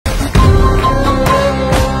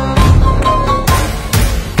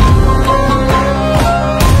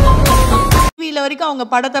வரைக்கும் அவங்க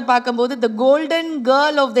படத்தை பார்க்கும்போது the golden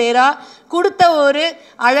girl of the எரா கொடுத்த ஒரு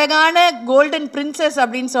அழகான கோல்டன் பிரின்சஸ்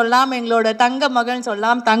அப்படின்னு சொல்லலாம். எங்களோட தங்க மகன்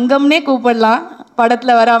சொல்லலாம், தங்கம்னே கூப்பிடலாம்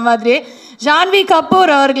படத்தில் வரா மாதிரியே. ஜான்வி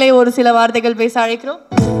கபூர் அவர்களை ஒரு சில வார்த்தைகள் பேச அழைக்கிறோம்.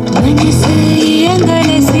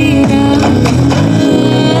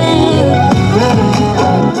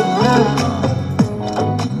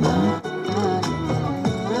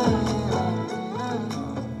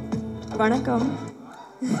 வணக்கம்.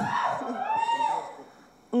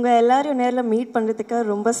 உங்கள் எல்லாரையும் நேரில் மீட் பண்ணுறதுக்கு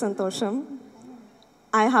ரொம்ப சந்தோஷம்.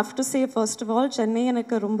 I have to say first of all Chennai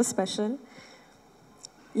எனக்கு ரொம்ப ஸ்பெஷல்.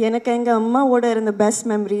 எனக்கு எங்கள் அம்மாவோட இருந்த பெஸ்ட்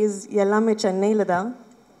மெமரிஸ் எல்லாமே சென்னையில் தான்.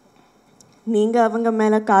 நீங்கள் அவங்க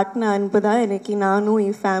மேலே காட்டின அன்பு தான் இன்னைக்கு நானும்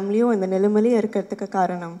என் ஃபேமிலியும் இந்த நிலைமையிலே இருக்கிறதுக்கு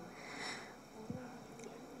காரணம்.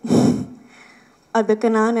 அதுக்கு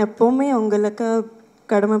நான் எப்போவுமே உங்களுக்கு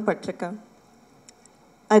கடமைப்பட்டிருக்கேன்.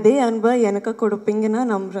 அதே அன்பை எனக்கு கொடுப்பீங்கன்னு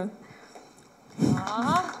நம்புகிறேன்.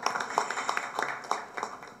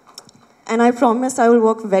 And I promise I will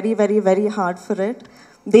work very, very, very hard for it.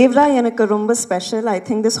 Devara எனக்கு ரொம்ப special. I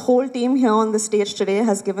think this whole team here on the stage today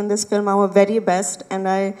has given this film our very best, and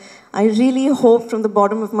I really hope from the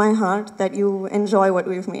bottom of my heart that you enjoy what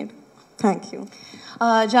we've made. Thank you.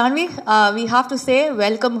 Jhanvi, we have to say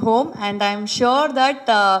welcome home, and I'm sure that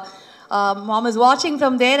mom is watching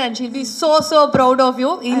from there and she'll be so proud of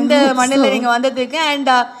you in the manila neenga vandadukku, and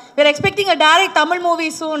we're expecting a direct Tamil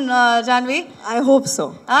movie soon, Jhanvi. I hope so.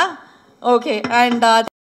 Okay, and